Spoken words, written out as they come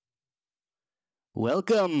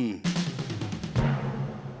Welcome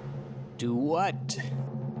to What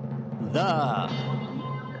the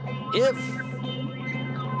If.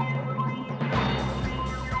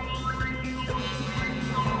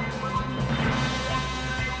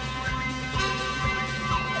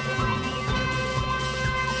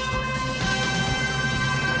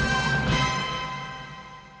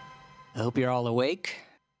 I hope you're all awake.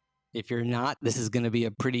 If you're not, this is going to be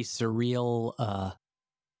a pretty surreal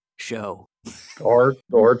show. Or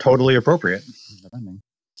totally appropriate.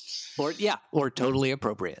 Or totally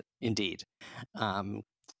appropriate, indeed.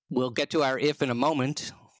 We'll get to our if in a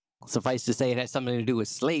moment. Suffice to say, it has something to do with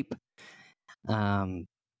sleep.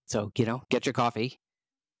 So, get your coffee.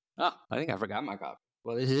 Oh, I think I forgot my coffee.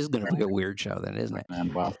 Well, this is going to be a weird show then, isn't it?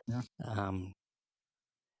 Well, yeah.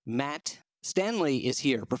 Matt Stanley is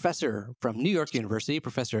here, professor from New York University,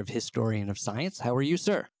 professor of historian of science. How are you,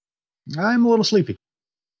 sir? I'm a little sleepy.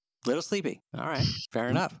 Little sleepy. All right. Fair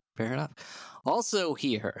enough. Also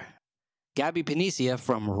here, Gabby Panicia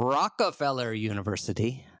from Rockefeller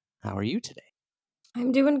University. How are you today?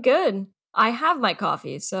 I'm doing good. I have my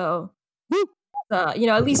coffee, so Woo!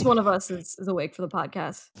 At least one of us is awake for the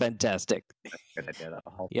podcast. Fantastic. Good idea.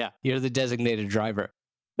 Yeah, you're the designated driver.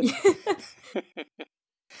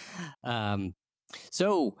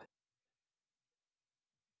 So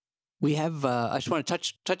we have. I just want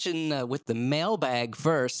to touch in with the mailbag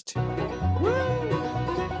first. The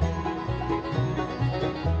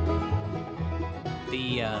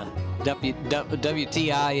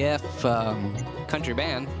WTIF country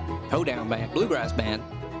band, hoedown band, bluegrass band.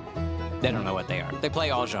 They don't know what they are. They play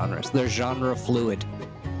all genres. They're genre fluid.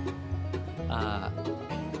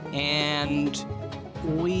 And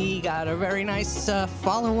we got a very nice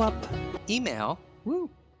follow-up email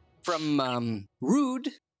from Rude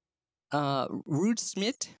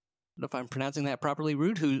Smith. I don't know if I'm pronouncing that properly.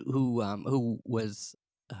 Rude, who was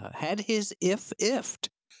had his if'd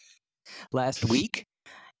last week,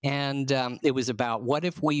 and it was about what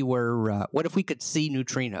if we could see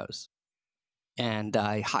neutrinos. And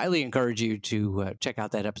I highly encourage you to check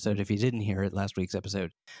out that episode if you didn't hear it. Last week's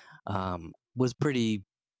episode was pretty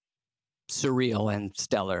surreal and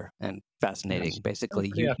stellar and fascinating.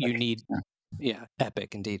 Basically, you need,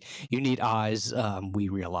 epic indeed. You need eyes. We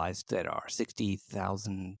realized that are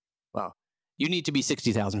 60,000. Well, you need to be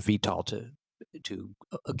 60,000 feet tall to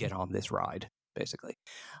get on this ride. Basically,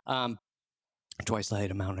 twice the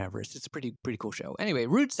height of Mount Everest. It's a pretty cool show. Anyway,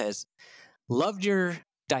 Rude says, loved your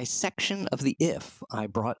dissection of the if I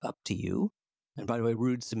brought up to you. And by the way,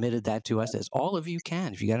 Rude submitted that to us, as all of you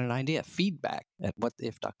can. If you got an idea, feedback at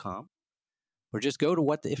whattheif.com, or just go to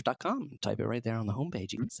whattheif.com and type it right there on the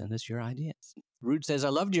homepage. You can send us your ideas. Rude says, I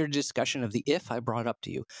loved your discussion of the if I brought up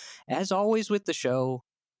to you. As always with the show,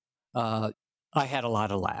 I had a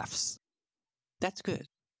lot of laughs. That's good.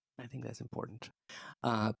 I think that's important.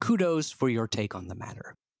 Kudos for your take on the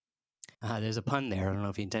matter. There's a pun there. I don't know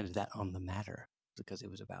if he intended that, on the matter, because it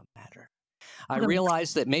was about matter. I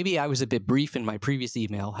realized that maybe I was a bit brief in my previous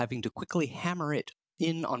email, having to quickly hammer it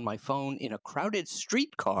in on my phone in a crowded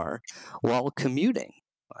streetcar while commuting.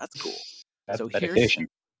 Well, that's cool. That's so dedication.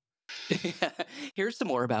 Here's some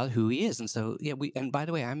more about who he is. And so, and by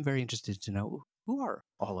the way, I'm very interested to know, who are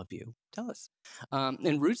all of you? Tell us.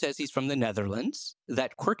 And Ruud says he's from the Netherlands,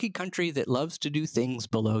 that quirky country that loves to do things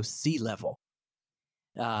below sea level.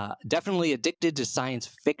 Definitely addicted to science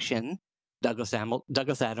fiction. Douglas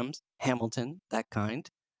Adams, Hamilton, that kind.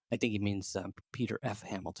 I think he means Peter F.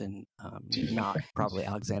 Hamilton, not probably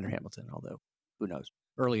Alexander Hamilton, although who knows,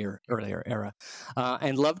 earlier era.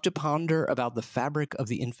 And love to ponder about the fabric of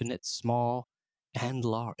the infinite small and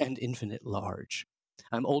infinite large.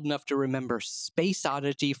 I'm old enough to remember Space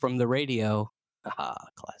Oddity from the radio. Aha,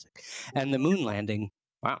 classic. And the moon landing.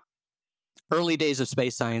 Wow. Early days of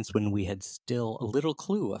space science when we had still a little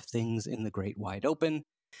clue of things in the great wide open.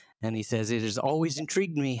 And he says, it has always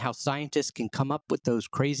intrigued me how scientists can come up with those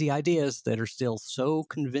crazy ideas that are still so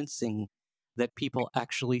convincing that people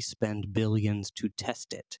actually spend billions to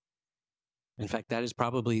test it. In fact, that is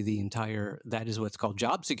probably that is what's called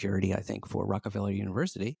job security, I think, for Rockefeller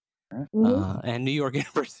University and New York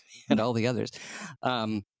University and all the others.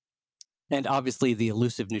 And obviously the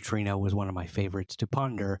elusive neutrino was one of my favorites to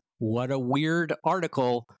ponder. What a weird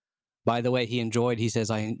article. By the way, he says,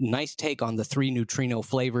 nice take on the 3 neutrino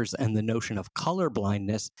flavors and the notion of color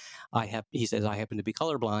blindness. He says, I happen to be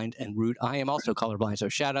colorblind, and Rude, I am also colorblind. So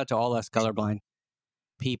shout out to all us colorblind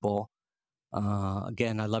people.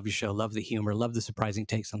 Again, I love your show, love the humor, love the surprising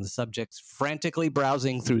takes on the subjects, frantically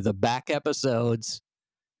browsing through the back episodes.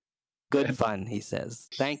 Good fun, he says.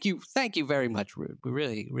 Thank you very much, Rude. We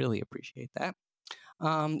really, really appreciate that.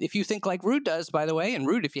 If you think like Root does, by the way, and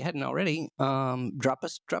Root, if you hadn't already, drop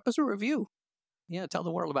us a review. Yeah, tell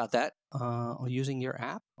the world about that using your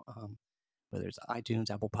app, whether it's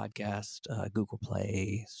iTunes, Apple Podcast, Google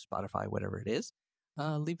Play, Spotify, whatever it is.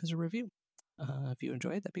 Leave us a review. If you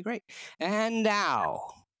enjoy it, that'd be great. And now,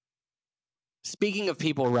 speaking of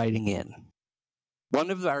people writing in,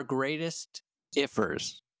 one of our greatest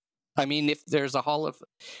ifers. I mean, if there's a hall of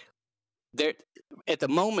there at the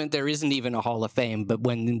moment, there isn't even a Hall of Fame, but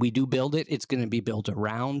when we do build it, it's going to be built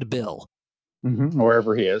around Bill.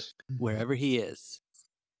 Wherever he is. Wherever he is.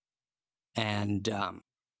 And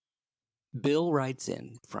Bill writes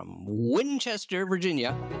in from Winchester,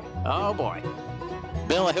 Virginia. Oh, boy.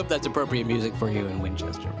 Bill, I hope that's appropriate music for you in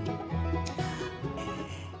Winchester, Virginia.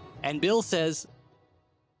 And Bill says,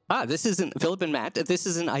 this isn't Philip and Matt. This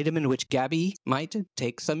is an item in which Gabby might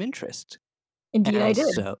take some interest. Indeed, I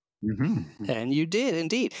did. So, and you did,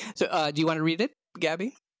 indeed. So, do you want to read it,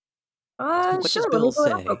 Gabby? What sure. does Bill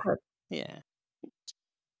say? Yeah.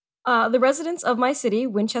 The residents of my city,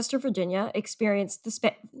 Winchester, Virginia, experienced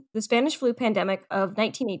the Spanish flu pandemic of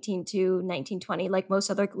 1918 to 1920, like most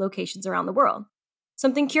other locations around the world.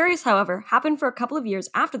 Something curious, however, happened for a couple of years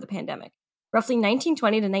after the pandemic, roughly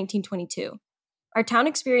 1920 to 1922. Our town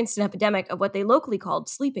experienced an epidemic of what they locally called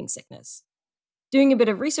sleeping sickness. Doing a bit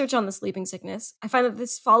of research on the sleeping sickness, I find that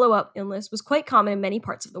this follow-up illness was quite common in many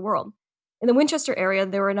parts of the world. In the Winchester area,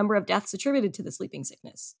 there were a number of deaths attributed to the sleeping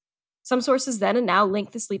sickness. Some sources then and now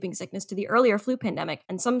link the sleeping sickness to the earlier flu pandemic,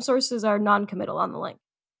 and some sources are non-committal on the link.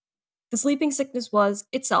 The sleeping sickness was,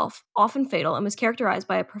 itself, often fatal and was characterized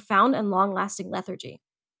by a profound and long-lasting lethargy.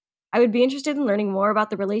 I would be interested in learning more about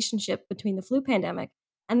the relationship between the flu pandemic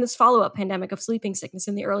and this follow-up pandemic of sleeping sickness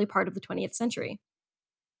in the early part of the 20th century.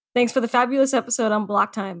 Thanks for the fabulous episode on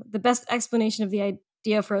block time, the best explanation of the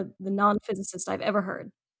idea for the non-physicist I've ever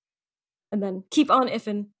heard. And then, keep on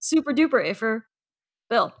iffin', super duper iffer,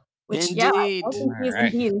 Bill. Which, indeed. yeah, I think he is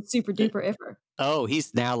indeed a super duper iffer. Oh,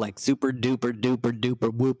 he's now like super duper duper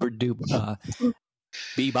duper whooper duper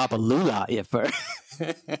bebop lula iffer.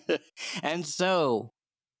 And so,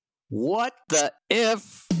 what the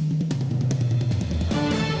if?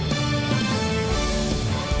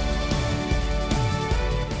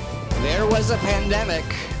 There was a pandemic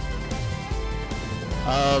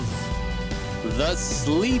of the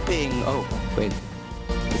sleeping. Oh, wait.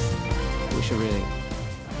 We should really.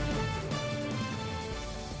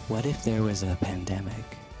 What if there was a pandemic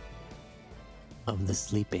of the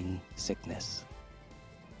sleeping sickness?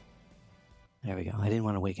 There we go. I didn't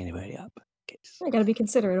want to wake anybody up. I gotta be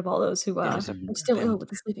considerate of all those who are still ill with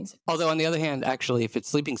the sleeping sickness. Although, on the other hand, actually, if it's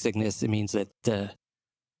sleeping sickness, it means that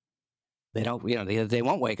they don't, they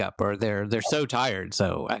won't wake up, or they're so tired.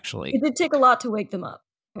 So actually, it did take a lot to wake them up,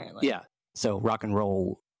 apparently. Yeah. So rock and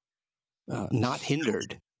roll, not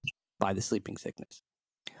hindered by the sleeping sickness.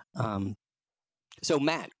 So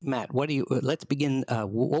Matt, what do you? Let's begin.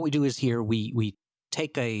 What we do is here we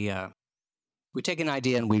take an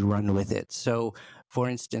idea and we run with it. So, for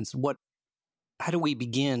instance, how do we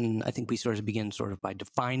begin? I think we sort of begin by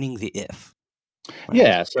defining the if. Right?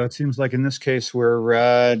 Yeah. So it seems like in this case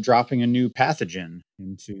we're dropping a new pathogen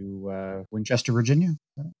into Winchester, Virginia.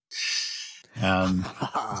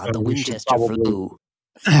 The Winchester flu.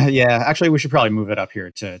 Yeah, actually, we should probably move it up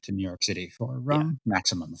here to New York City for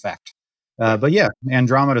maximum effect. But yeah,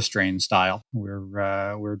 Andromeda strain style,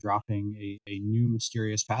 we're dropping a new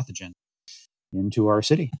mysterious pathogen into our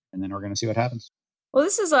city, and then we're going to see what happens. Well,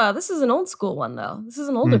 this is an old school one though. This is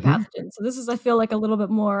an older pathogen, so this is, I feel like, a little bit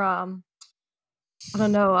more I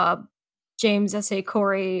don't know, James S.A.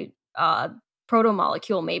 Corey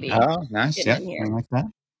proto-molecule maybe. Oh, nice. Yeah, I like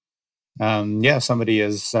that. Somebody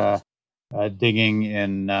is digging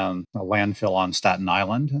in a landfill on Staten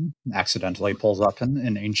Island and accidentally pulls up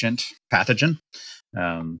an ancient pathogen.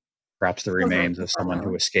 Perhaps the remains of someone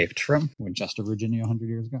who escaped from Winchester, Virginia 100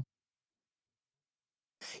 years ago.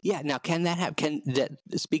 Yeah. Now, can that happen?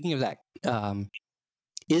 Speaking of that,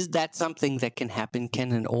 is that something that can happen?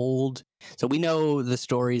 So we know the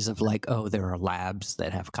stories of there are labs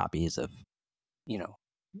that have copies of,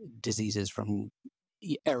 diseases from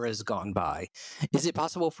eras gone by. Is it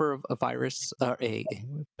possible for a virus or a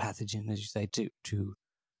pathogen, as you say, to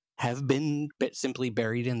have been simply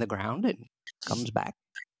buried in the ground and comes back?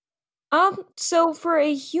 So for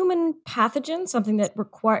a human pathogen, something that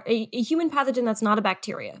require a human pathogen that's not a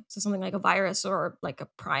bacteria, so something like a virus or like a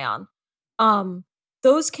prion,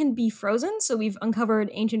 those can be frozen. So we've uncovered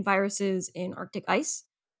ancient viruses in Arctic ice.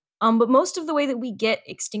 But most of the way that we get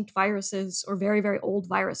extinct viruses or very, very old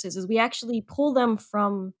viruses is we actually pull them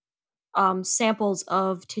from samples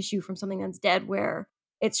of tissue from something that's dead where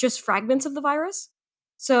it's just fragments of the virus.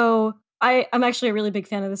 So I'm actually a really big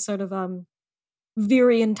fan of this sort of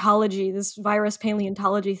variantology, this virus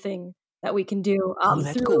paleontology thing that we can do Oh,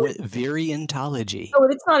 that's through. cool. Variantology. Oh,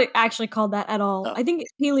 it's not actually called that at all. Oh. I think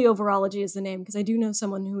paleovirology is the name because I do know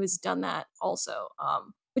someone who has done that also.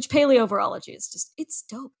 Which paleovirology is just, it's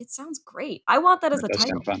dope. It sounds great. I want that as That a does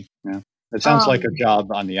title. sound fun. Yeah, it sounds like a Um,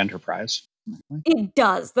 job on the Enterprise. It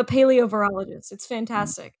does. The paleovirologist. It's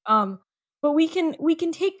fantastic. But we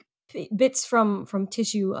can take bits from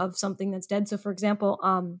tissue of something that's dead. So, for example,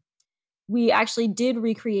 we actually did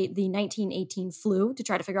recreate the 1918 flu to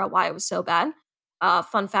try to figure out why it was so bad.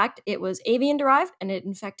 Fun fact: it was avian derived, and it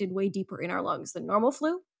infected way deeper in our lungs than normal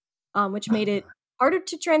flu, which made it harder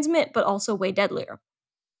to transmit, but also way deadlier.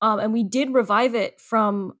 And we did revive it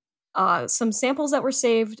from some samples that were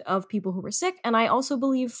saved of people who were sick, and I also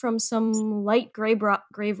believe from some light grave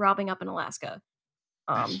robbing up in Alaska.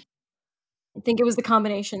 Um, I think it was the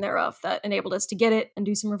combination thereof that enabled us to get it and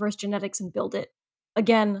do some reverse genetics and build it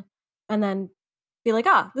again, and then be like,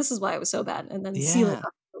 this is why it was so bad, and then seal it Yeah.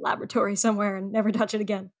 up in the laboratory somewhere and never touch it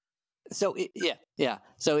again. So yeah.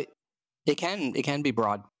 So it can be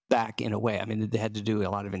brought back in a way. I mean, they had to do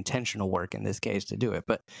a lot of intentional work in this case to do it,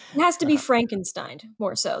 but It has to be Frankensteined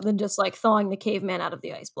more so than just like thawing the caveman out of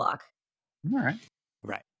the ice block. All right.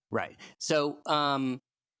 right. So,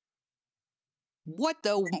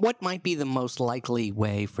 what might be the most likely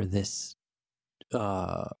way for this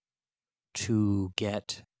to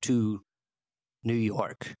get to New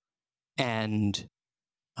York, and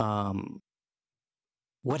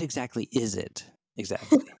what exactly is it?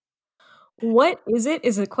 Exactly. What is it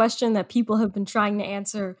is a question that people have been trying to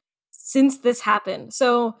answer since this happened.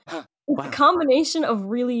 So it's Wow. a combination of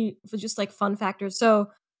really just like fun factors. So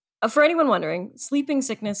for anyone wondering, sleeping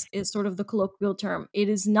sickness is sort of the colloquial term. It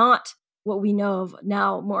is not what we know of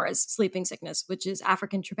now more as sleeping sickness, which is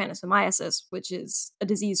African trypanosomiasis, which is a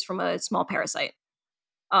disease from a small parasite.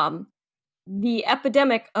 Um, the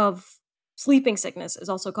epidemic of sleeping sickness is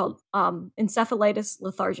also called encephalitis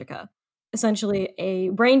lethargica, essentially a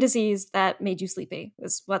brain disease that made you sleepy,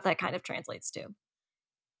 is what that kind of translates to.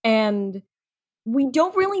 And we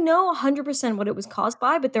don't really know 100% what it was caused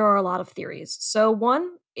by, but there are a lot of theories. So,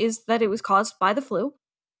 one is that it was caused by the flu,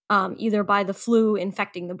 either by the flu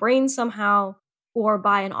infecting the brain somehow or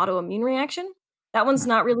by an autoimmune reaction. That one's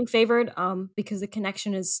not really favored because the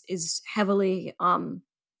connection is heavily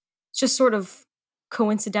just sort of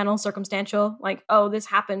coincidental, circumstantial. Like, oh, this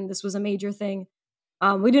happened. This was a major thing.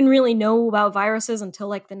 We didn't really know about viruses until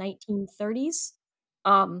like the 1930s.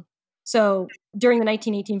 So during the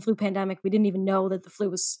 1918 flu pandemic, we didn't even know that the flu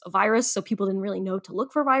was a virus. So people didn't really know to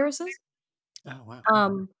look for viruses. Oh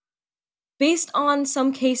wow. Based on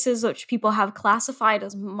some cases which people have classified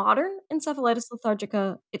as modern encephalitis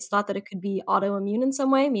lethargica, it's thought that it could be autoimmune in some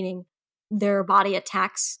way, meaning their body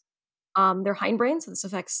attacks their hindbrain. So this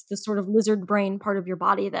affects the sort of lizard brain part of your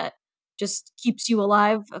body that just keeps you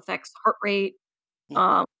alive, affects heart rate,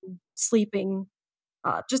 um, sleeping,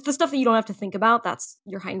 just the stuff that you don't have to think about. That's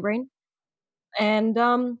your hindbrain. And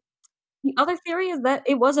the other theory is that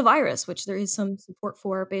it was a virus, which there is some support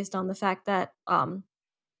for based on the fact that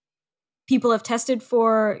people have tested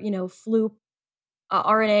for, flu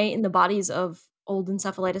RNA in the bodies of old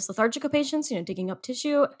encephalitis lethargica patients, digging up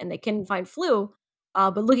tissue, and they can find flu.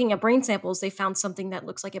 But looking at brain samples, they found something that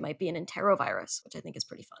looks like it might be an enterovirus, which I think is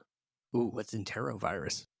pretty fun. Ooh, what's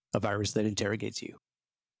enterovirus? A virus that interrogates you.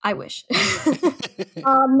 I wish.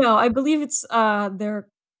 No, I believe it's they're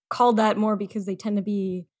called that more because they tend to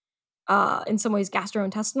be in some ways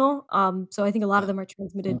gastrointestinal. So I think a lot of them are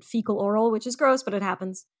transmitted fecal oral, which is gross, but it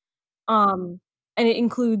happens. And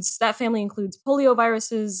that family includes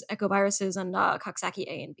polioviruses, echoviruses, and Coxsackie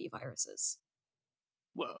A and B viruses.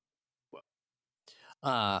 Whoa.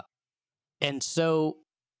 And so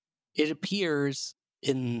it appears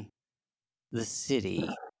in the city,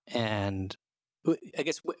 and I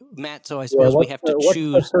guess Matt. So I suppose we have to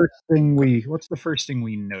choose. What's the first thing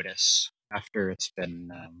we notice after it's been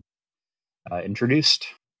introduced?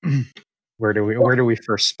 Where do we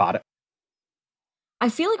first spot it? I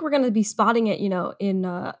feel like we're going to be spotting it,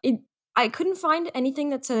 I couldn't find anything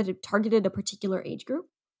that said it targeted a particular age group.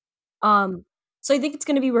 So I think it's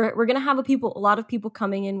going to be we're going to have a lot of people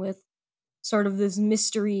coming in with sort of this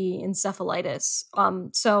mystery encephalitis.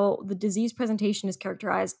 So the disease presentation is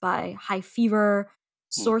characterized by high fever,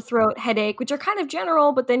 sore throat, headache, which are kind of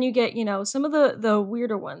general, but then you get, some of the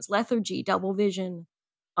weirder ones, lethargy, double vision,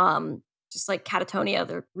 just like catatonia.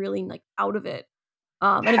 They're really like out of it.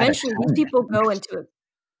 And eventually these people go into a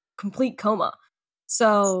complete coma.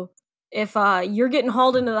 So if you're getting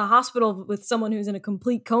hauled into the hospital with someone who's in a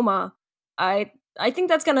complete coma, I think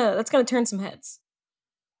that's gonna turn some heads.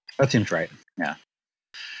 That seems right. Yeah.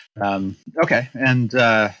 Okay. And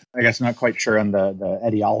I guess I'm not quite sure on the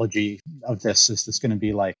etiology of this. Is this going to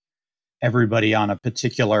be like everybody on a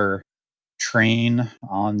particular train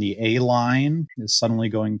on the A line is suddenly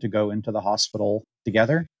going to go into the hospital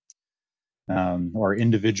together? Or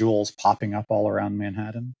individuals popping up all around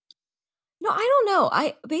Manhattan? No, I don't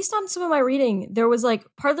know. Based on some of my reading, there was like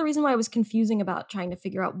part of the reason why I was confusing about trying to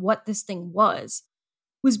figure out what this thing was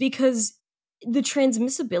because the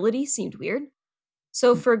transmissibility seemed weird.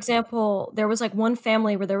 So, for example, there was like one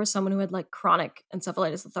family where there was someone who had like chronic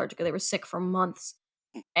encephalitis lethargica. They were sick for months,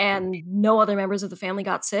 and no other members of the family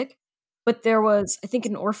got sick. But there was, I think,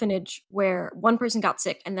 an orphanage where one person got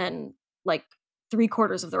sick, and then like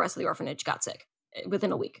 3/4 of the rest of the orphanage got sick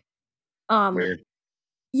within a week. Weird.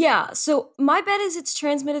 Yeah, so my bet is it's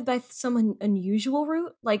transmitted by some unusual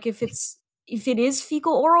route. Like if it is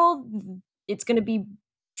fecal oral, it's going to be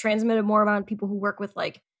transmitted more around people who work with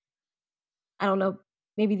like, I don't know,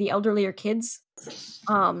 maybe the elderly or kids.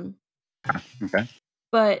 Okay.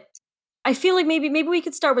 But I feel like maybe we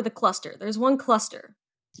could start with a cluster. There's one cluster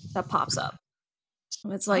that pops up.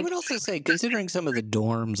 And it's I like, would also say, considering some of the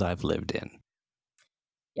dorms I've lived in,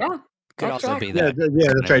 yeah, could that also tracks. be Yeah,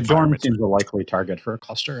 that. that's right. Dorm seems a likely target for a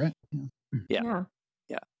cluster, right? Yeah.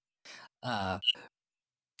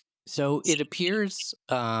 So it appears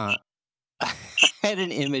I had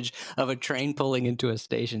an image of a train pulling into a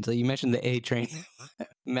station. So you mentioned the A train,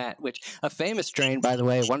 Matt, which a famous train, by the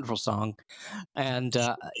way, a wonderful song. And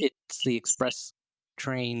it's the express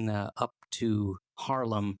train up to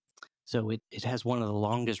Harlem. So it has one of the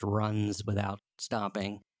longest runs without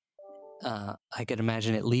stopping. I could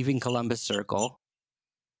imagine it leaving Columbus Circle.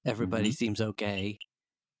 Everybody seems okay.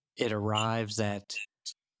 It arrives at,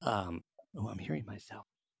 I'm hearing myself.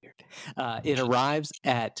 Weird. It arrives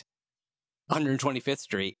at 125th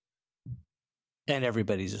Street, and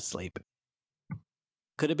everybody's asleep.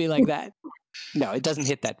 Could it be like that? No, it doesn't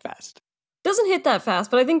hit that fast. Doesn't hit that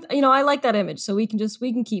fast, but I think I like that image, so we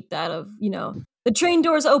can keep that of the train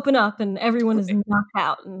doors open up and everyone is knocked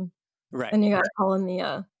out, and then you got to call in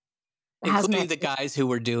the including the guys who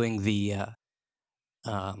were doing the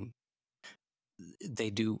they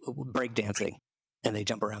do breakdancing and they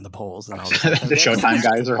jump around the poles and all that. The Showtime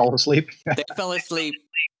guys are all asleep. They fell asleep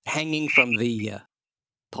hanging from the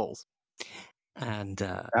poles, and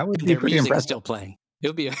that would be their pretty music impressive. Is still playing. It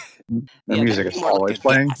would be the music is always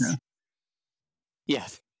playing.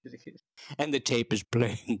 Yes, and the tape is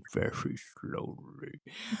playing very slowly.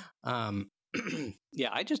 Yeah,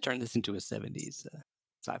 I just turned this into a 70s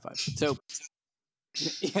sci-fi. So,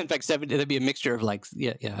 in fact, there'd be a mixture of like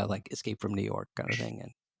like Escape from New York kind of thing,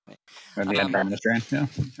 and the Ed Barnes train.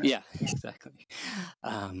 Yeah, exactly.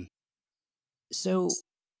 So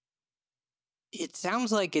it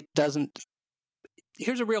sounds like it doesn't.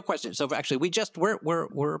 Here's a real question. So actually,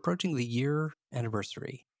 we're approaching the year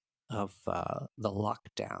anniversary of the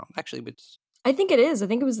lockdown. Actually, I think it is. I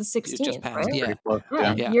think it was the 16th, just passed, right?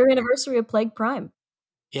 Yeah. Year anniversary of Plague Prime.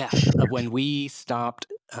 Yeah, when we stopped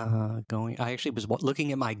going. I actually was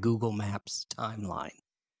looking at my Google Maps timeline.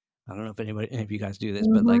 I don't know if any of you guys do this,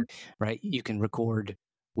 but like, right, you can record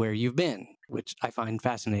where you've been, which I find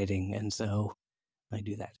fascinating, and so I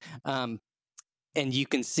do that. And you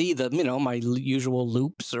can see my usual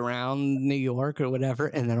loops around New York or whatever,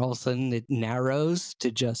 and then all of a sudden it narrows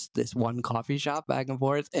to just this one coffee shop back and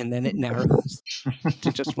forth, and then it narrows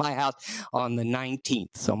to just my house on the 19th.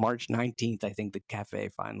 So March 19th, I think the cafe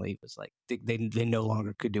finally was like, they no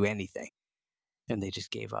longer could do anything, and they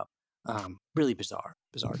just gave up. Really bizarre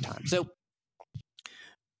time. So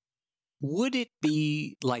would it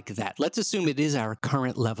be like that? Let's assume it is our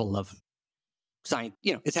current level of science.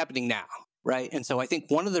 It's happening now. Right. And so I think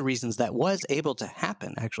one of the reasons that was able to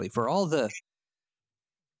happen, actually, for all the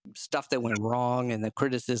stuff that went wrong and the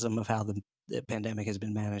criticism of how the pandemic has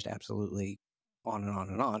been managed, absolutely on and on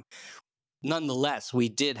and on. Nonetheless, we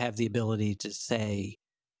did have the ability to say,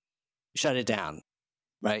 shut it down.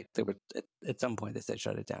 Right. There were at some point they said,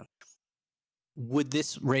 shut it down. Would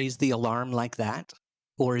this raise the alarm like that?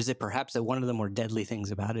 Or is it perhaps that one of the more deadly things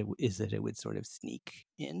about it is that it would sort of sneak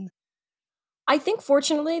in? I think,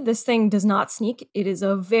 fortunately, this thing does not sneak. It is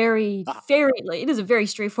a very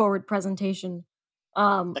straightforward presentation.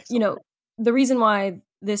 The reason why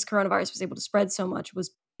this coronavirus was able to spread so much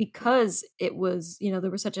was because it was,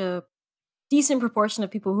 there was such a decent proportion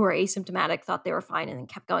of people who are asymptomatic thought they were fine and then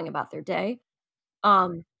kept going about their day.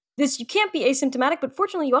 You can't be asymptomatic, but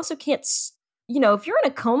fortunately, you also can't. If you're in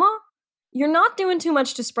a coma, you're not doing too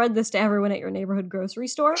much to spread this to everyone at your neighborhood grocery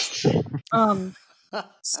store.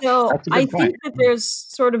 So I think that there's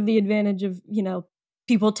sort of the advantage of,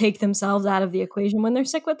 people take themselves out of the equation when they're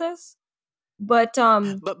sick with this. But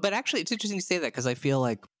But actually, it's interesting to say that because I feel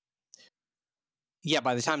like, yeah,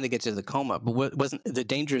 by the time they get to the coma, but what wasn't the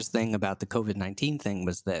dangerous thing about the COVID-19 thing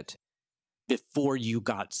was that before you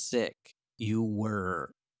got sick, you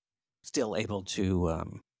were still able to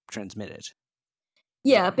transmit it.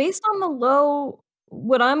 yeah, based on the low,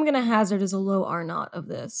 what I'm going to hazard is a low R naught of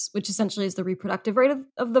this, which essentially is the reproductive rate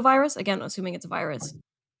of the virus. Again, assuming it's a virus.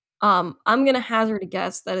 I'm going to hazard a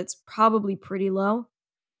guess that it's probably pretty low.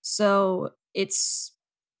 So it's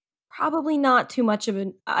probably not too much of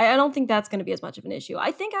an, I don't think that's going to be as much of an issue.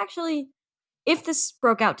 I think actually, if this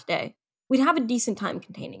broke out today, we'd have a decent time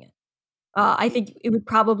containing it. I think it would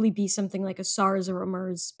probably be something like a SARS or a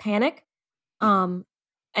MERS panic, and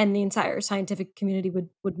the entire scientific community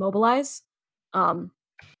would mobilize.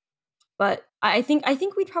 But I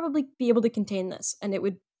think we'd probably be able to contain this, and it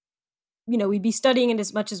would, we'd be studying it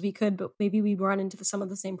as much as we could, but maybe we'd run into some of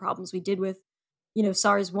the same problems we did with,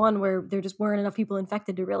 SARS-1, where there just weren't enough people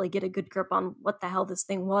infected to really get a good grip on what the hell this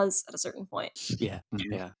thing was at a certain point. Yeah.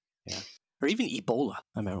 Or even Ebola.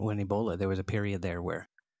 I remember when Ebola, there was a period there where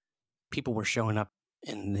people were showing up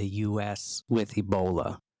in the U.S. with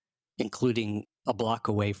Ebola, including a block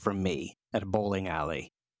away from me at a bowling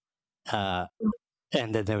alley. And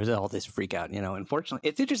then there was all this freak out, Unfortunately,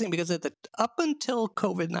 it's interesting because up until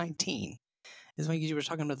COVID-19, is when you were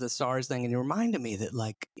talking about the SARS thing, and you reminded me that,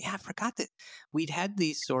 I forgot that we'd had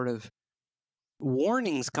these sort of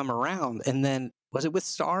warnings come around, and then was it with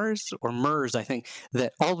SARS or MERS? I think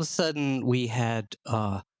that all of a sudden we had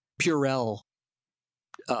Purell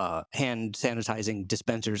hand sanitizing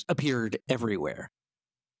dispensers appeared everywhere.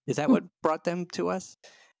 Is that what brought them to us?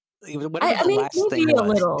 Whatever the last thing maybe was. A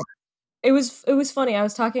little. It was funny. I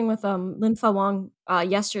was talking with Lin-Fa Wang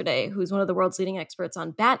yesterday, who's one of the world's leading experts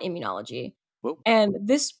on bat immunology. Whoa. And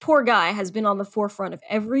this poor guy has been on the forefront of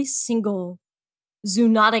every single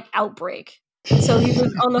zoonotic outbreak. So he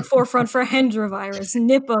was on the forefront for Hendra virus,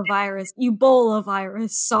 Nipah virus, Ebola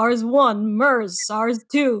virus, SARS-1, MERS,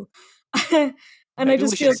 SARS-2. And maybe I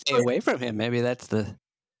just we should stay away from him. Maybe that's the...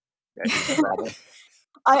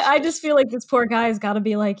 I just feel like this poor guy has got to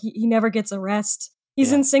be he never gets a rest.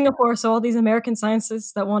 He's in Singapore, so all these American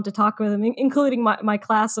scientists that want to talk with him, including my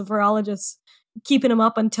class of virologists, keeping him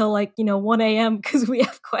up until 1 a.m. because we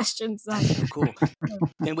have questions. That's so cool.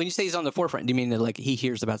 And when you say he's on the forefront, do you mean that he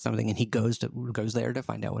hears about something and he goes there to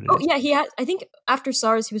find out what it is? Yeah, he has. I think after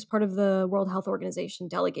SARS, he was part of the World Health Organization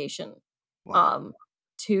delegation. Wow.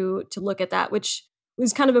 To look at that, which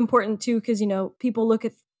was kind of important too, because people look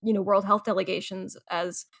at World Health delegations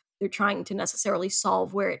as they're trying to necessarily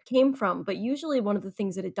solve where it came from, but usually one of the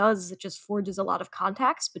things that it does is it just forges a lot of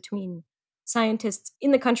contacts between scientists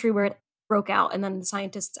in the country where it broke out and then the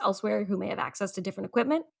scientists elsewhere who may have access to different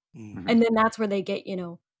equipment. Mm-hmm. And then that's where they get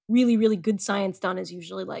really, really good science done, is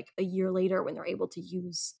usually a year later when they're able to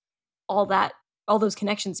use all those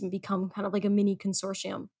connections and become kind of like a mini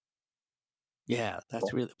consortium. Yeah,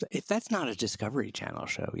 that's really, if that's not a Discovery Channel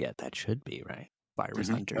show yet, that should be, right? Virus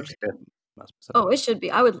Hunters. It should be.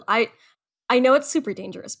 I know it's super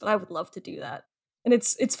dangerous, but I would love to do that. And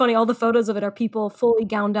it's funny, all the photos of it are people fully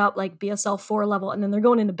gowned up like BSL-4 level, and then they're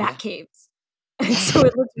going into bat caves. And so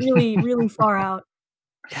it looks really, really far out.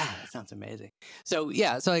 Yeah, that sounds amazing. So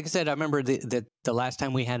like I said, I remember the last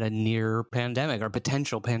time we had a near pandemic or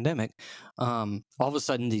potential pandemic, all of a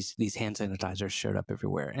sudden these hand sanitizers showed up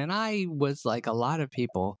everywhere. And I was like a lot of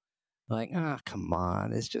people, come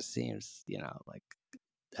on, this just seems,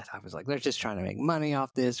 I was like, they're just trying to make money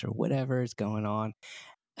off this or whatever is going on.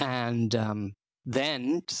 And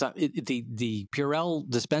then the Purell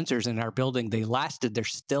dispensers in our building, they lasted. They're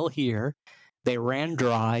still here. They ran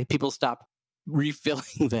dry. People stopped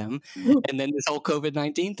refilling them. And then this whole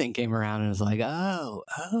COVID-19 thing came around and it was like, oh,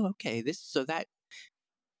 okay.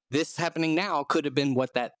 This happening now could have been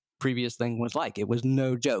what that previous thing was like. It was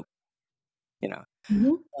no joke.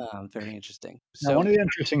 Very interesting. Now, one of the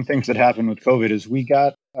interesting things that happened with COVID is we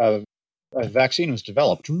got a vaccine was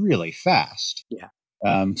developed really fast. Yeah.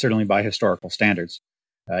 Certainly by historical standards,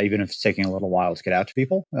 even if it's taking a little while to get out to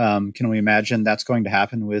people. Can we imagine that's going to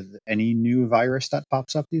happen with any new virus that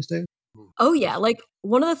pops up these days? Oh, yeah.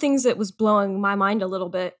 One of the things that was blowing my mind a little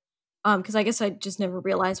bit, because I guess I just never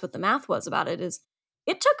realized what the math was about it, is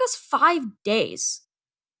it took us 5 days.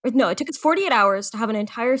 No, it took us 48 hours to have an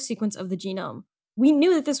entire sequence of the genome. We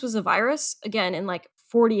knew that this was a virus, again, in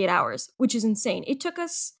 48 hours, which is insane. It took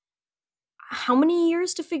us how many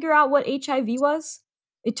years to figure out what HIV was?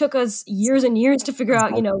 It took us years and years to figure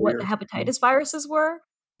out, what the hepatitis viruses were.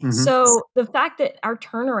 Mm-hmm. So the fact that our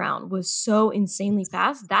turnaround was so insanely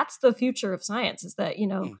fast, that's the future of science, is that,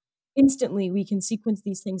 instantly we can sequence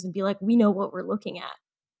these things and be like, we know what we're looking at.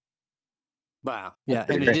 Wow. Yeah.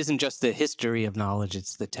 And it isn't just the history of knowledge,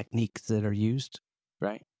 it's the techniques that are used,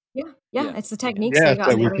 right? Yeah. It's the techniques Yeah, they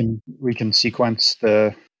got. so we can sequence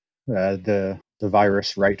the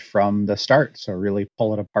virus right from the start. So really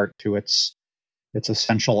pull it apart to its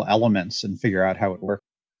essential elements and figure out how it works.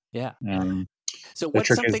 Yeah. So the what's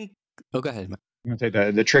trick something? Go ahead. I'm going to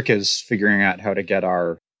say the trick is figuring out how to get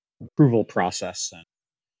our approval process and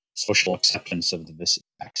social acceptance of the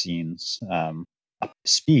vaccines up to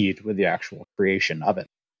speed with the actual creation of it.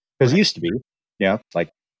 Because it used to be, like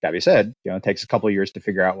Gabby said, it takes a couple of years to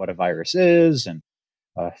figure out what a virus is, and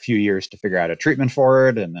a few years to figure out a treatment for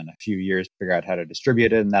it, and then a few years to figure out how to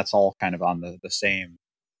distribute it, and that's all kind of on the same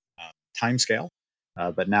time scale.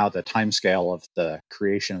 But now the time scale of the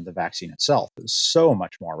creation of the vaccine itself is so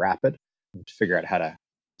much more rapid to figure out how to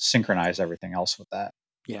synchronize everything else with that.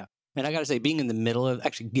 Yeah. And I got to say, being in the middle of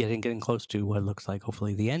actually getting close to what looks like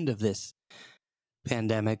hopefully the end of this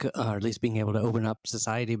pandemic, or at least being able to open up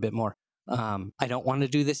society a bit more. I don't want to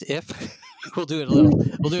do this if we'll do it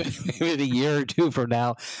we'll do it maybe a year or two from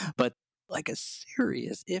now, but like a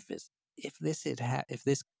serious if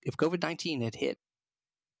COVID-19 had hit,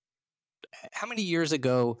 how many years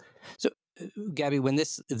ago? So Gabby, when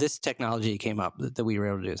this technology came up that we were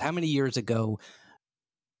able to do this, how many years ago,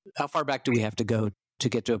 how far back do we have to go to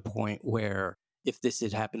get to a point where if this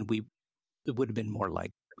had happened, it would have been more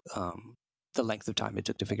like the length of time it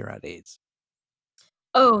took to figure out AIDS?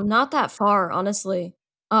 Oh, not that far, honestly.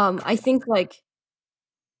 I think like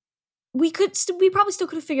we probably still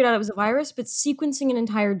could have figured out it was a virus, but sequencing an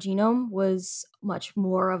entire genome was much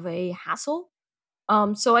more of a hassle.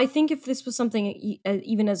 So I think if this was something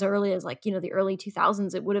even as early as like, the early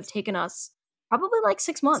 2000s, it would have taken us probably like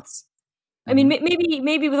 6 months. I mean,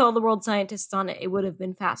 maybe with all the world scientists on it, it would have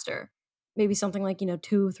been faster. Maybe something like,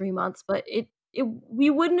 2 or 3 months, but we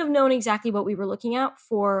wouldn't have known exactly what we were looking at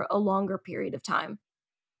for a longer period of time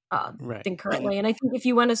Right. than currently. And I think if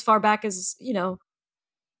you went as far back as,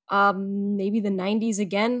 maybe the 90s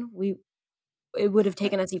again, it would have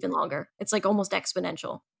taken us even longer. It's like almost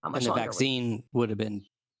exponential how much And the longer vaccine would have been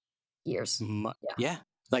years. Yeah.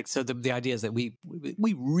 Like, so the idea is that we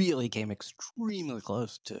really came extremely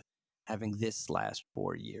close to having this last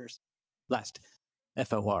 4 years, last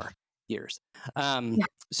FOR years.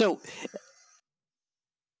 So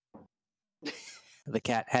the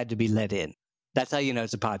cat had to be let in. That's how you know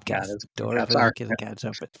it's a podcast. Door open, the cat's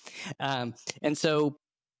open. And so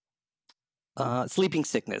sleeping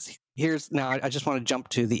sickness. Now I just want to jump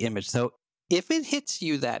to the image. So if it hits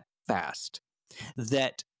you that fast,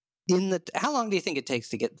 that how long do you think it takes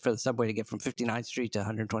for the subway to get from 59th Street to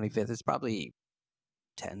 125th? It's probably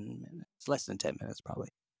 10 minutes, less than 10 minutes, probably.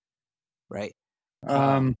 Right?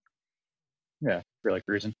 Yeah, really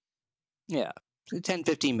cruising. Yeah, 10,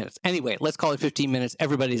 15 minutes. Anyway, let's call it 15 minutes.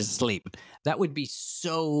 Everybody's asleep. That would be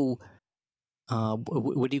so,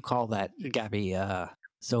 what do you call that, Gabby?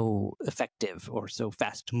 So effective or so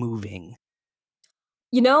fast moving.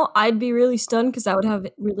 I'd be really stunned because that would have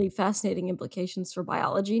really fascinating implications for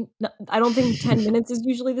biology. No, I don't think 10 minutes is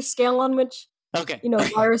usually the scale on which,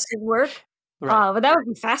 viruses work. Right. But that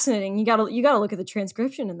would be fascinating. You gotta look at the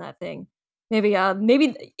transcription in that thing. Maybe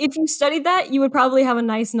if you studied that, you would probably have a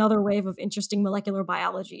nice another wave of interesting molecular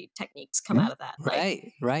biology techniques come out of that.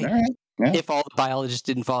 Right. Yeah. If all the biologists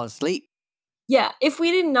didn't fall asleep. Yeah, if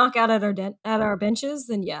we didn't knock out at our benches,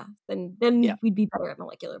 then we'd be better at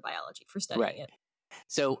molecular biology for studying it.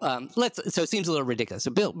 So so it seems a little ridiculous.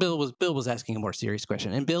 So Bill was asking a more serious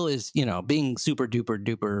question, and Bill is being super duper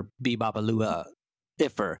duper bebabalua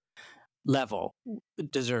iffer level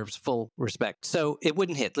deserves full respect. So it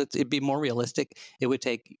wouldn't hit. It'd be more realistic. It would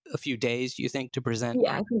take a few days, you think, to present?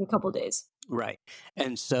 Yeah, I think a couple days. Right,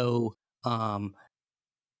 and so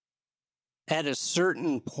at a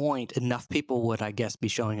certain point, enough people would, I guess, be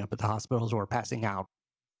showing up at the hospitals or passing out.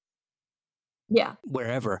 Yeah.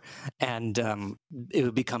 Wherever. And it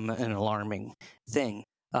would become an alarming thing.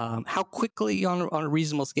 How quickly on a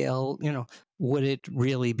reasonable scale, would it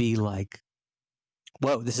really be like,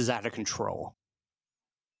 whoa, this is out of control?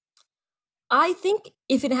 I think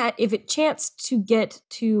if it chanced to get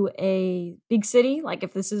to a big city, like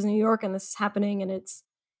if this is New York and this is happening and it's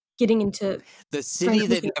getting into the city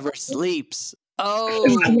that never sleeps. Oh,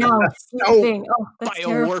 sleeping. Oh, that's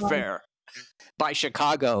biowarfare by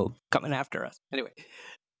Chicago coming after us. Anyway,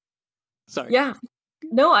 sorry. Yeah,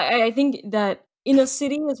 no, I think that in a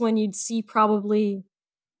city is when you'd see probably.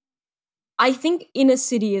 I think in a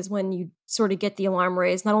city is when you sort of get the alarm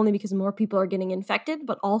raised, not only because more people are getting infected,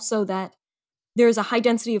 but also that there's a high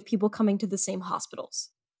density of people coming to the same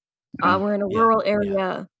hospitals. We're in a rural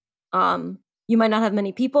area. You might not have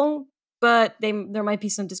many people, but there might be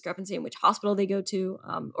some discrepancy in which hospital they go to,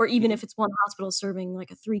 or even if it's one hospital serving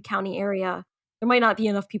like a 3-county area, there might not be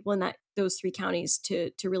enough people in those 3 counties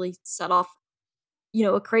to really set off,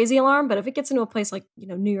 a crazy alarm. But if it gets into a place like,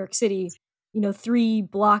 New York City, 3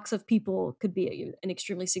 blocks of people could be an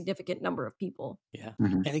extremely significant number of people. Yeah.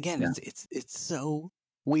 Mhm. And again, Yeah. it's so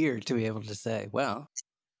weird to be able to say, well,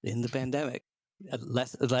 in the pandemic,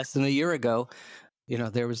 less than a year ago,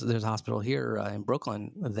 there's a hospital here in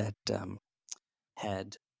Brooklyn that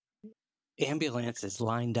had ambulances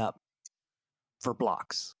lined up for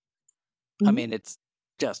blocks. I Mhm. mean, it's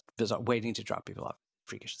just bizarre, waiting to drop people off.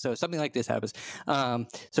 Freakish. So something like this happens.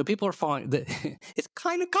 So people are falling. It's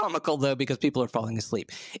kind of comical though, because people are falling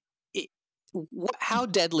asleep. How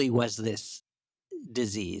deadly was this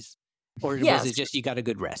disease, or was Yes. it just you got a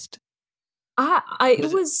good rest? It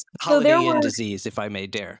Was it was so Holiday there Inn were disease, if I may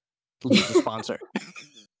dare lose a sponsor?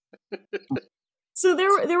 so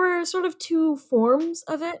there were sort of 2 forms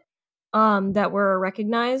of it that were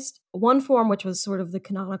recognized. One form, which was sort of the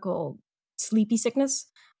canonical sleepy sickness.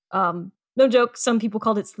 No joke, some people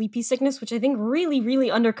called it sleepy sickness, which I think really, really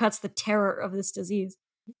undercuts the terror of this disease.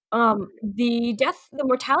 The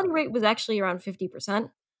mortality rate was actually around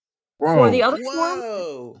 50%. For the Whoa. other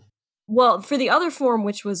form, Whoa! for the other form,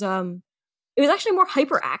 which was it was actually more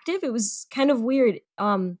hyperactive. It was kind of weird.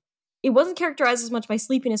 It wasn't characterized as much by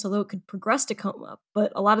sleepiness, although it could progress to coma.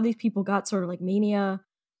 But a lot of these people got sort of like mania.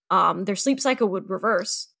 Their sleep cycle would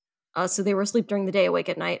reverse, so they were asleep during the day, awake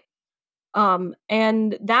at night.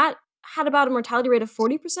 And that had about a mortality rate of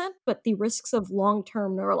 40%, but the risks of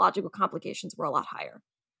long-term neurological complications were a lot higher.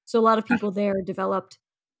 So a lot of people there developed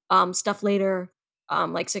stuff later,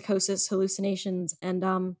 like psychosis, hallucinations,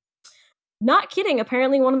 and not kidding.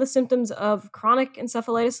 Apparently, one of the symptoms of chronic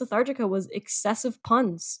encephalitis lethargica was excessive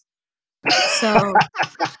puns. So,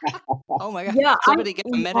 Oh my God! yeah, I Somebody get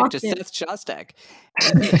a medic lost to it. Seth Shostak.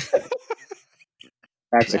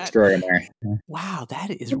 That's That- extraordinary. Wow, that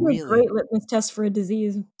is It's a really. great litmus test for a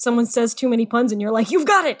disease. Someone says too many puns, and you're like, "You've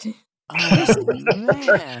got it." Oh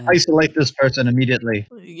man! Isolate this person immediately.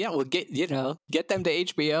 Yeah, well, get them to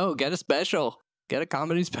HBO. Get a special. Get a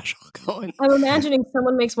comedy special going. I'm imagining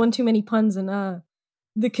someone makes one too many puns, and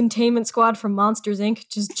the containment squad from Monsters Inc.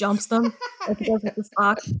 just jumps them like it does with the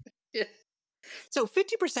stock. Yeah. So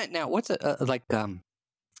 50% now. What's like? I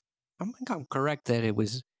think I'm correct that it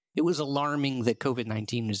was alarming that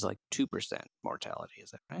COVID-19 is like 2% mortality.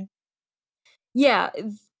 Is that right? Yeah,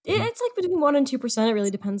 it's like between 1% and 2%. It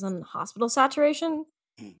really depends on hospital saturation.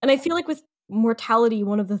 And I feel like with mortality,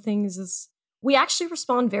 one of the things is we actually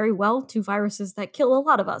respond very well to viruses that kill a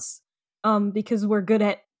lot of us, because we're good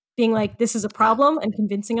at being like, this is a problem, and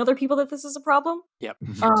convincing other people that this is a problem. Yep.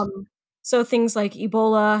 So things like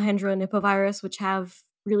Ebola, Hendra, Nipah virus, which have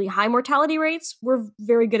really high mortality rates, we're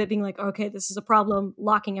very good at being like, okay, this is a problem,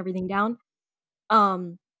 locking everything down.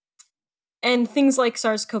 And things like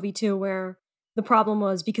SARS-CoV-2, where the problem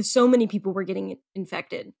was because so many people were getting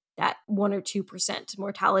infected, that 1 or 2%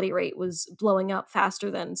 mortality rate was blowing up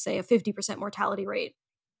faster than, say, a 50% mortality rate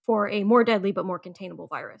for a more deadly but more containable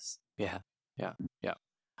virus. Yeah.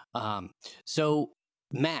 So,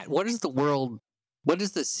 Matt, what does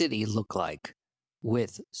the city look like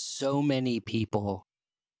with so many people?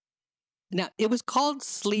 Now, it was called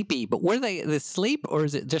Sleepy, but were they asleep, or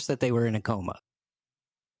is it just that they were in a coma?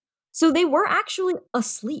 So they were actually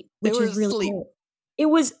asleep, They which were is really asleep. cool. It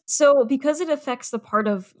was so because it affects the part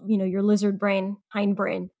of, your lizard brain,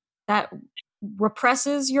 hindbrain, that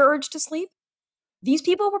represses your urge to sleep. These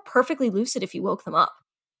people were perfectly lucid if you woke them up.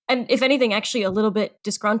 And if anything, actually a little bit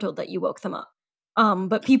disgruntled that you woke them up.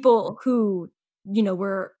 But people who,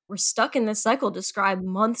 were stuck in this cycle describe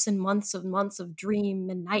months and months of dream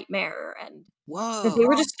and nightmare, and that they Whoa.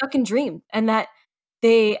 were just stuck in dream, and that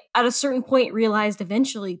they at a certain point realized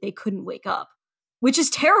eventually they couldn't wake up, which is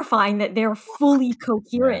terrifying that they're fully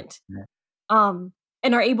coherent. Yeah.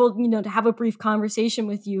 And are able, to have a brief conversation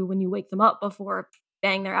with you when you wake them up before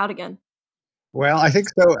bang, they're out again. Well, I think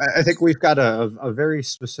so. I think we've got a very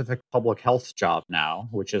specific public health job now,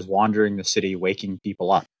 which is wandering the city, waking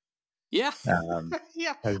people up. Yeah. Um,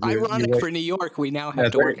 Yeah. 'cause you Ironic wake- for New York, we now have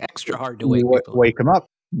that's to right. work extra hard to You wake people up. wake them up,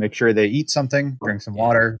 make sure they eat something, drink some Yeah.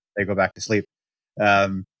 water, they go back to sleep.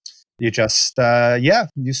 You just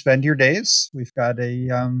you spend your days. We've got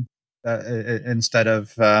instead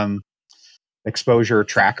of exposure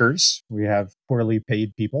trackers, we have poorly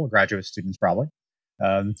paid people, graduate students probably,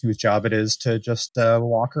 whose job it is to just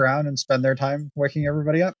walk around and spend their time waking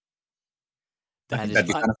everybody up. I That think is that'd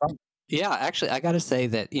be fun. kind of fun. Yeah, actually, I got to say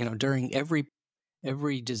that, during every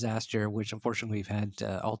every disaster, which unfortunately we've had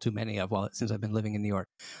all too many of since I've been living in New York.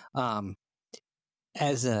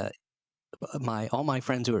 As all my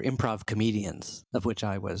friends who are improv comedians, of which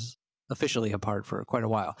I was officially a part for quite a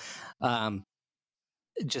while,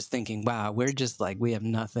 just thinking, wow, we're just like, we have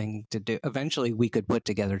nothing to do. Eventually we could put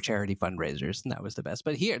together charity fundraisers, and that was the best.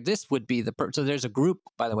 But here, this would be so there's a group,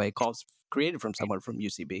 by the way, created from someone from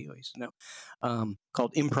UCB who I used to know,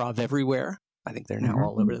 called Improv Everywhere. I think they're now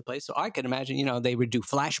all over the place. So I could imagine, they would do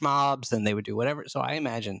flash mobs and they would do whatever. So I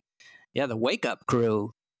imagine, the Wake Up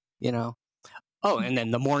crew, Oh, and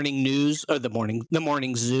then the morning news or the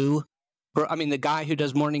morning zoo. I mean, the guy who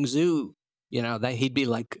does morning zoo, that he'd be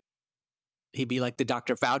like the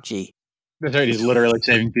Dr. Fauci. That's right. He's literally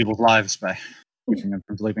saving people's lives by keeping them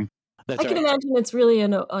from sleeping. I can imagine it's really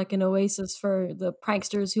an oasis for the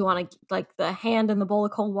pranksters who want to like the hand in the bowl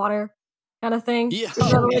of cold water kind of thing. Yeah.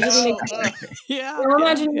 I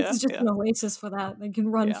imagine this is just an oasis for that. They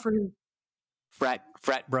can run through. Frat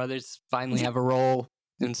brothers finally have a role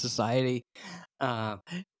in society,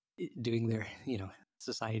 doing their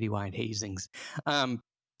society-wide hazings.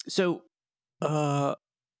 So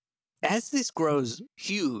as this grows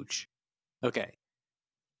huge, okay,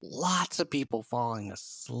 lots of people falling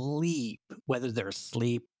asleep, whether they're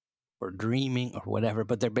asleep or dreaming or whatever,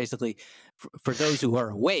 but they're basically, for those who are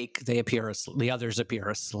awake, the others appear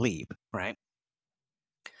asleep, right?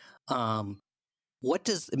 What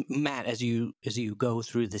does, Matt, as you go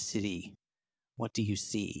through the city, what do you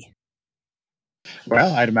see?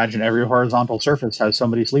 Well, I'd imagine every horizontal surface has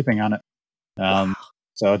somebody sleeping on it. Wow.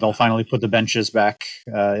 So they'll finally put the benches back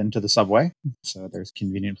into the subway. So there's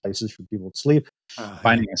convenient places for people to sleep.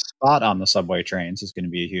 Finding a spot on the subway trains is going to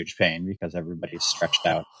be a huge pain because everybody's stretched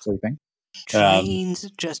out sleeping. Trains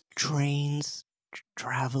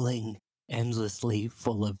traveling endlessly,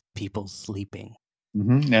 full of people sleeping.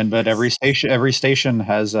 But every station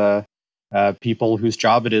has people whose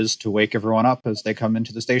job it is to wake everyone up as they come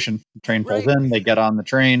into the station. The train pulls in, they get on the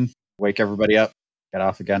train, wake everybody up, get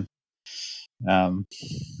off again.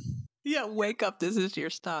 Wake up. This is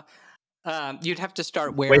your stop. You'd have to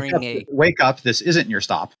start wearing wake up. This isn't your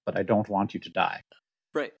stop, but I don't want you to die.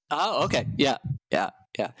 Right. Oh, okay. Yeah.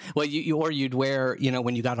 Well, you'd wear,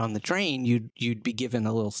 when you got on the train, you'd be given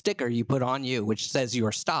a little sticker you put on you, which says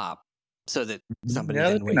your stop, so that somebody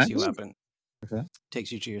then wakes you up and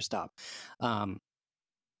takes you to your stop.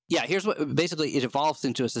 Here's what basically it evolves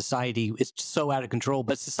into a society. It's so out of control,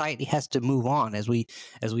 but society has to move on as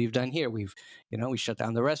we've done here. We shut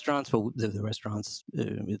down the restaurants, but the restaurants,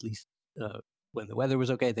 at least when the weather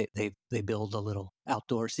was okay, they build a little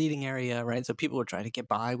outdoor seating area, right? So people are trying to get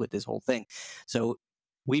by with this whole thing. So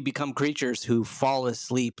we become creatures who fall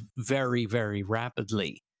asleep very, very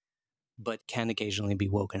rapidly, but can occasionally be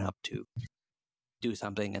woken up to do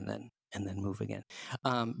something and then move again.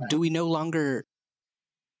 Do we no longer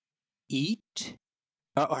eat,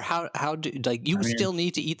 or how do you still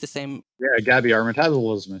need to eat the same? Yeah, Gabby, our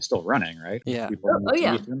metabolism is still running, right? Yeah.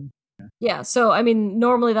 Yeah. So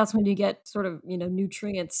normally that's when you get sort of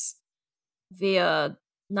nutrients via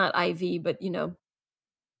not IV, but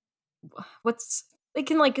they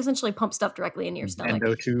can essentially pump stuff directly into your stomach.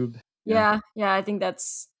 Endotube. Yeah. I think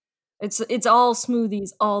it's all smoothies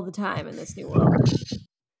all the time in this new world.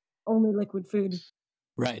 Only liquid food.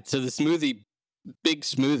 Right. So the big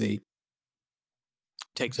smoothie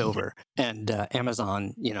takes over, and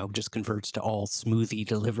Amazon, just converts to all smoothie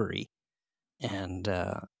delivery, and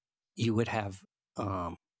you would have,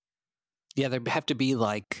 there'd have to be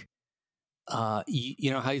like, how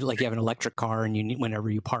you have an electric car, and whenever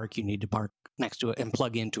you park, you need to park next to it and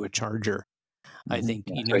plug into a charger. I think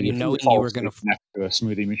knowing you were going to next to a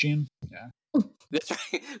smoothie machine. Yeah, that's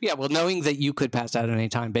right. Yeah, well, knowing that you could pass out at any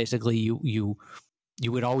time, basically, you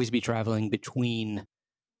would always be traveling between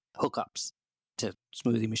hookups to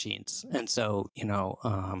smoothie machines, and so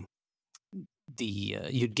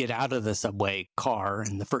you'd get out of the subway car,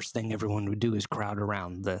 and the first thing everyone would do is crowd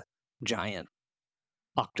around the giant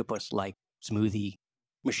octopus-like smoothie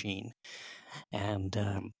machine, and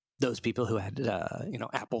those people who had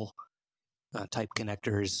Apple type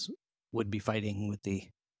connectors would be fighting with the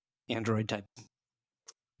Android type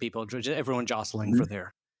people, everyone jostling for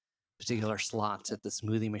their particular slots at the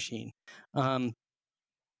smoothie machine.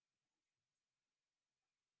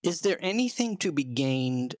 Is there anything to be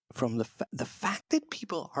gained from the fact that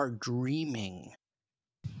people are dreaming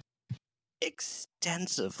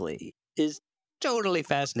extensively is totally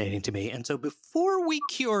fascinating to me. And so before we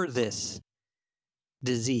cure this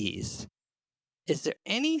disease, is there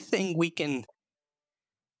anything we can...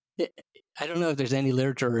 I don't know if there's any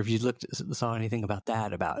literature or if you saw anything about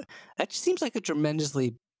that. That just seems like a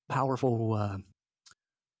tremendously powerful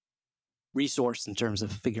resource in terms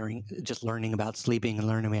of just learning about sleeping and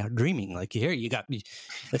learning about dreaming. Like here, you got the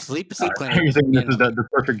sleep clinic. You think this is the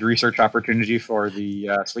perfect research opportunity for the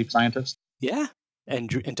sleep scientist? Yeah, and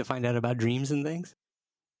to find out about dreams and things.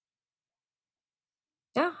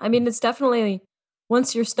 Yeah, I mean, it's definitely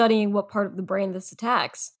once you're studying what part of the brain this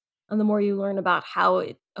attacks, and the more you learn about how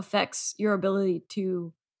it affects your ability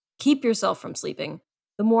to keep yourself from sleeping,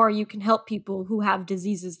 the more you can help people who have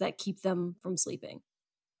diseases that keep them from sleeping.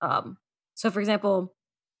 Um, so, for example,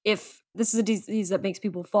 if this is a disease that makes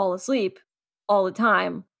people fall asleep all the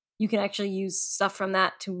time, you can actually use stuff from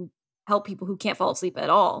that to help people who can't fall asleep at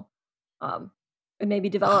all, um, and maybe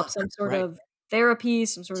develop some sort Right. of therapy,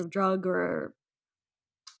 some sort of drug, or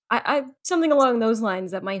I something along those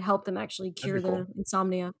lines that might help them actually That'd be cure their cool.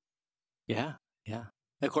 insomnia. Yeah, yeah.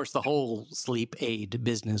 Of course, the whole sleep aid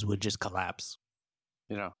business would just collapse.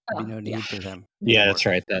 There'd be no Yeah. need for them. Yeah, anymore. that's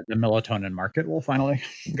right. The melatonin market will finally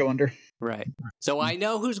go under. Right. So I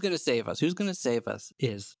know who's going to save us. Who's going to save us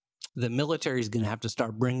is the military is going to have to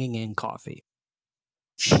start bringing in coffee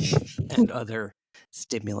and other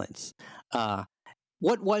stimulants.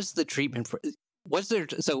 What was the treatment for? Was there?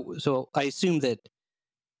 So I assume that.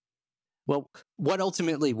 Well, what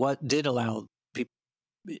did allow people?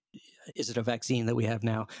 Is it a vaccine that we have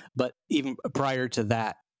now? But even prior to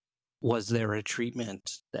that, was there a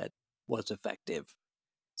treatment that was effective?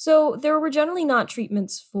 So there were generally not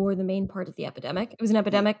treatments for the main part of the epidemic. It was an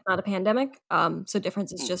epidemic, not a pandemic. So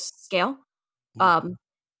difference is Mm. just scale. Mm.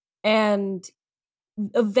 And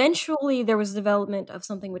eventually there was development of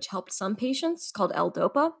something which helped some patients called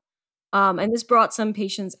L-DOPA. And this brought some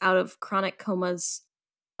patients out of chronic comas.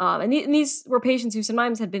 And these were patients who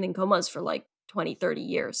sometimes had been in comas for like 20, 30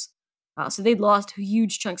 years. So they'd lost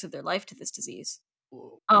huge chunks of their life to this disease.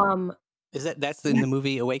 Um, Is that's in the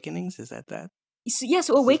movie Awakenings? Is that?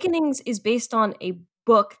 So Awakenings is based on a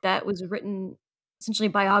book that was written, essentially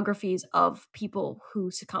biographies of people who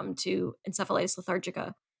succumbed to encephalitis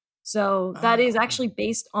lethargica. So that is actually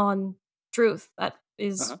based on truth that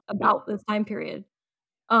is about this time period.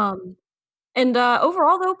 And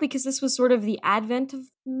overall, though, because this was sort of the advent of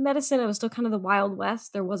medicine, it was still kind of the Wild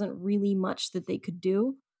West. There wasn't really much that they could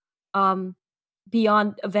do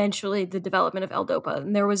beyond eventually the development of L-DOPA.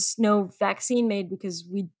 And there was no vaccine made because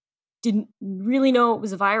we didn't really know it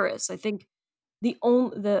was a virus. I think it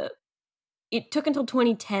took until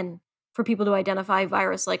 2010 for people to identify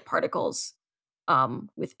virus-like particles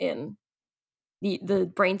within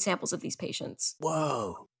the brain samples of these patients.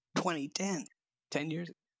 Whoa, 2010, 10 years.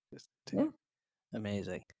 Yeah.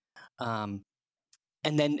 Amazing. And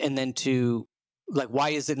then to like, why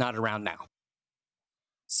is it not around now?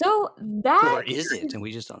 So that Or is it? And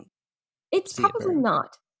we just don't. It's see it probably very-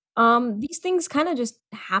 not. These things kind of just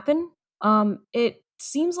happen. It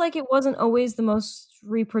seems like it wasn't always the most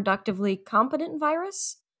reproductively competent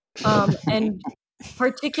virus. And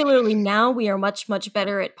particularly now, we are much, much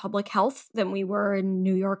better at public health than we were in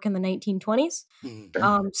New York in the 1920s.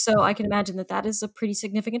 So I can imagine that that is a pretty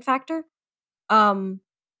significant factor. But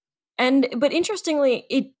interestingly,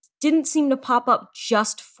 it didn't seem to pop up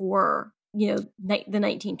just for the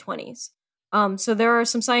 1920s. So there are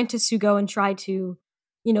some scientists who go and try to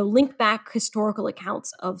link back historical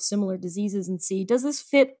accounts of similar diseases and see, does this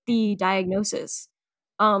fit the diagnosis?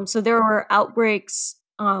 So there were outbreaks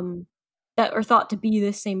that are thought to be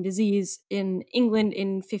the same disease in England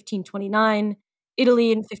in 1529,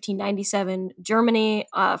 Italy in 1597, Germany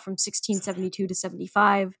from 1672 to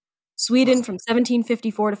 75, Sweden from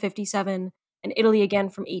 1754 to 57, and Italy again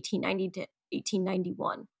from 1890 to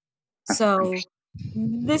 1891. So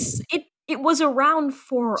it was around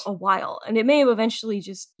for a while, and it may have eventually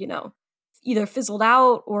just either fizzled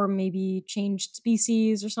out or maybe changed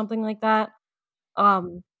species or something like that.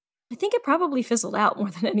 I think it probably fizzled out more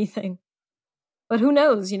than anything. But who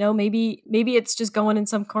knows? Maybe it's just going in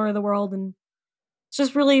some corner of the world and it's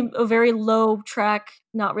just really a very low track,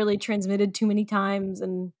 not really transmitted too many times,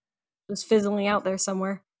 and just fizzling out there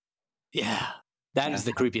somewhere. Yeah, that is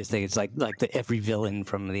the creepiest thing. It's like every villain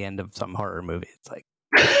from the end of some horror movie. It's like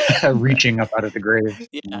reaching up out of the grave.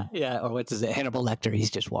 Yeah. Or what's his Hannibal Lecter? He's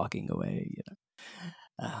just walking away.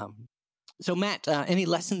 So Matt, any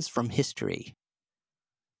lessons from history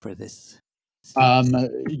for this?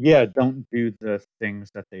 Yeah, don't do the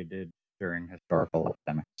things that they did during historical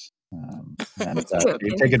epidemics. And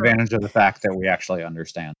you take advantage of the fact that we actually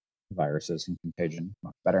understand viruses and contagion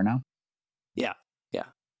much better now. Yeah.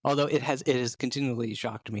 Although it has continually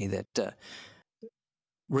shocked me that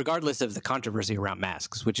regardless of the controversy around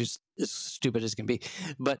masks, which is as stupid as can be,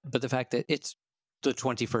 but the fact that it's the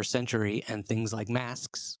 21st century and things like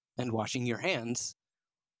masks and washing your hands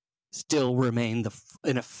still remain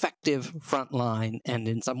an effective front line, and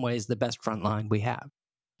in some ways the best front line we have.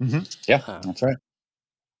 Yeah, that's right.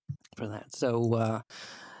 For that. So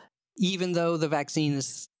even though the vaccine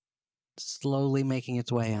is slowly making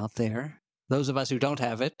its way out there, those of us who don't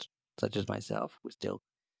have it, such as myself, we still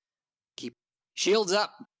keep shields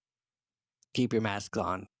up, keep your masks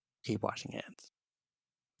on, keep washing hands.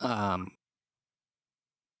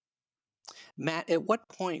 Matt, at what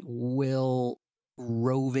point will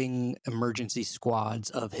roving emergency squads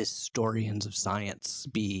of historians of science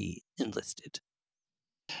be enlisted?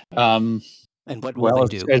 And what will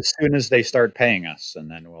they do? As soon as they start paying us, and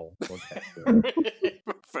then we'll get to it.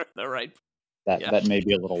 For the right. That may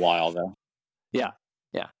be a little while, though. Yeah.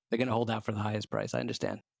 They're going to hold out for the highest price. I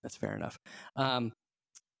understand. That's fair enough.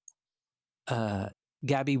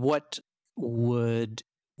 Gabby, what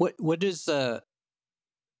is are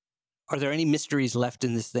there any mysteries left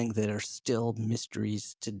in this thing that are still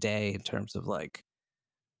mysteries today in terms of like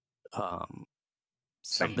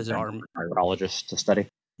some bizarre virologist to study?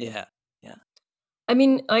 Yeah. I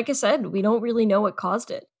mean, like I said, we don't really know what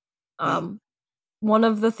caused it. One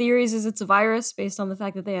of the theories is it's a virus based on the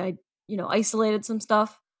fact that they isolated some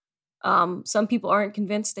stuff. Some people aren't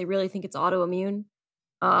convinced. They really think it's autoimmune.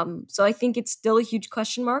 So I think it's still a huge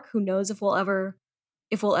question mark. Who knows if we'll ever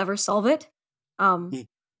solve it? And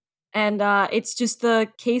it's just the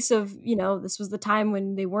case of, this was the time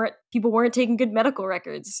when people weren't taking good medical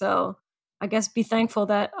records. So I guess be thankful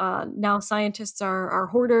that now scientists are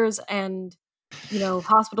hoarders, and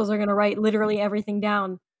hospitals are going to write literally everything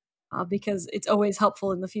down because it's always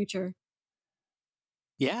helpful in the future.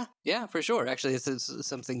 Yeah, for sure. Actually, it's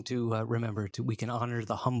something to remember. We can honor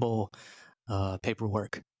the humble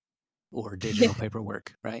paperwork or digital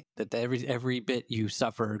paperwork, right? That every bit you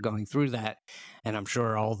suffer going through that, and I'm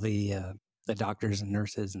sure all the doctors and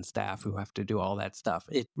nurses and staff who have to do all that stuff,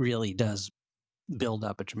 it really does build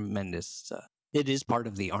up a tremendous. It is part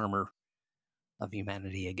of the armor of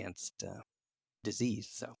humanity against disease.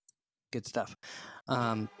 So, good stuff.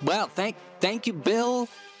 Well, thank you, Bill.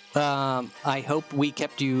 I hope we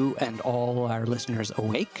kept you and all our listeners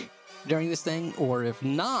awake during this thing, or if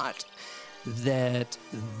not, that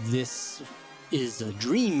this is a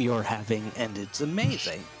dream you're having and it's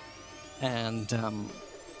amazing. And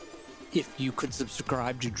if you could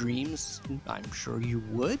subscribe to dreams, I'm sure you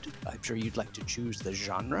would. I'm sure you'd like to choose the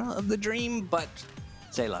genre of the dream, but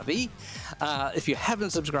c'est la vie. If you haven't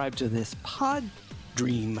subscribed to this Pod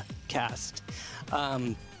Dreamcast,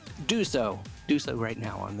 do so. Do so right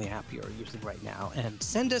now on the app you're using right now. And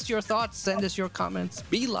send us your thoughts, send us your comments.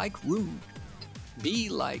 Be like Rude. Be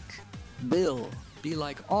like Bill. Be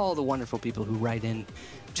like all the wonderful people who write in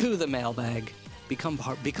to the mailbag. Become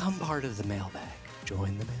part of the mailbag.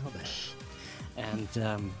 Join the mailbag.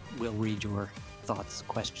 And we'll read your thoughts,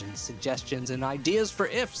 questions, suggestions, and ideas for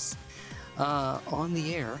ifs on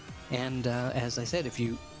the air. And as I said, if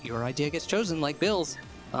your idea gets chosen like Bill's,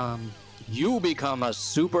 you become a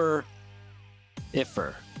super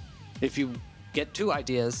iffer. If you get 2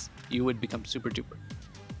 ideas, you would become super duper.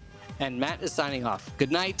 And Matt is signing off.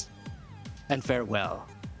 Good night and farewell.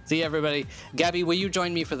 See you, everybody. Gabby, will you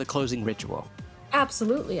join me for the closing ritual?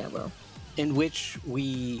 Absolutely, I will. In which would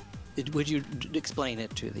you explain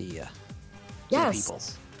it to the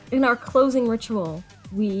peoples? In our closing ritual,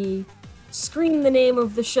 we scream the name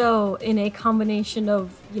of the show in a combination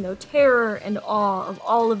of, terror and awe of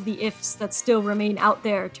all of the ifs that still remain out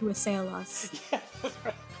there to assail us. Yeah,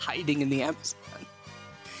 hiding in the Amazon.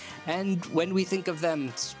 And when we think of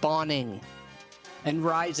them spawning and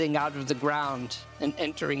rising out of the ground and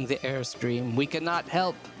entering the airstream, we cannot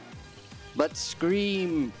help but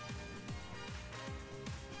scream.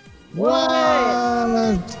 What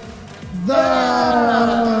the